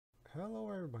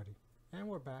Hello everybody, and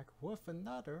we're back with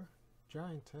another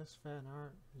Giantess fan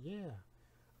art,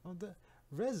 of the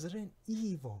Resident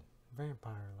Evil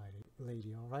vampire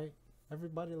lady, alright?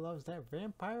 Everybody loves that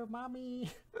vampire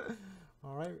mommy!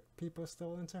 Alright, people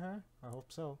still into her? I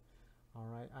hope so.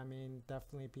 Alright, I mean,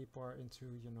 definitely people are into,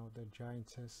 you know, the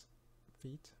Giantess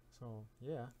feat, so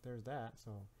yeah, there's that,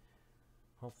 so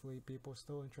hopefully people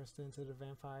still interested into the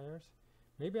vampires.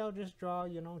 Maybe I'll just draw,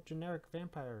 you know, generic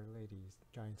vampire ladies,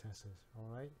 giantesses,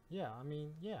 alright? Yeah, I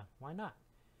mean, yeah, why not?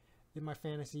 In my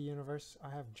fantasy universe,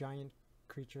 I have giant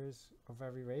creatures of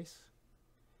every race.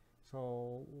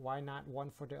 So why not one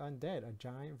for the undead, a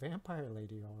giant vampire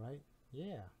lady, alright?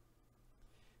 Yeah.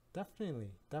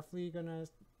 Definitely gonna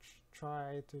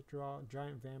try to draw a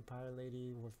giant vampire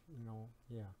lady with, you know,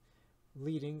 yeah,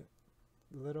 leading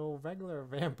little regular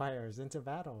vampires into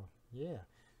battle. Yeah.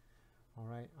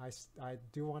 Alright, I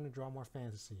do want to draw more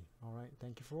fantasy. Alright,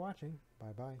 thank you for watching.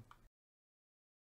 Bye bye.